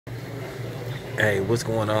Hey, what's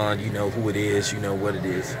going on? You know who it is, you know what it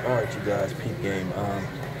is. All right, you guys, peep game.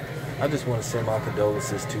 I just want to send my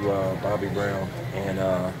condolences to Bobby Brown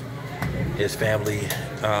and his family.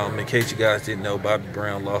 In case you guys didn't know, Bobby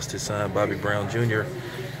Brown lost his son, Bobby Brown Jr.,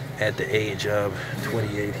 at the age of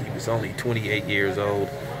 28. He was only 28 years old.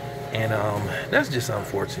 And that's just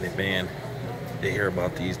unfortunate, man, to hear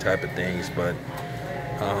about these type of things. But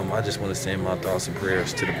I just want to send my thoughts and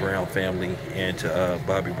prayers to the Brown family and to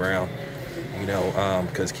Bobby Brown.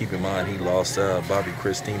 Because keep in mind, he lost Bobby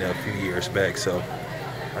Christina a few years back. So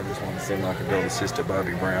I just want to send my condolences to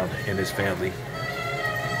Bobby Brown and his family.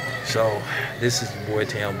 So this is your boy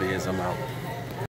Town Biz. I'm out.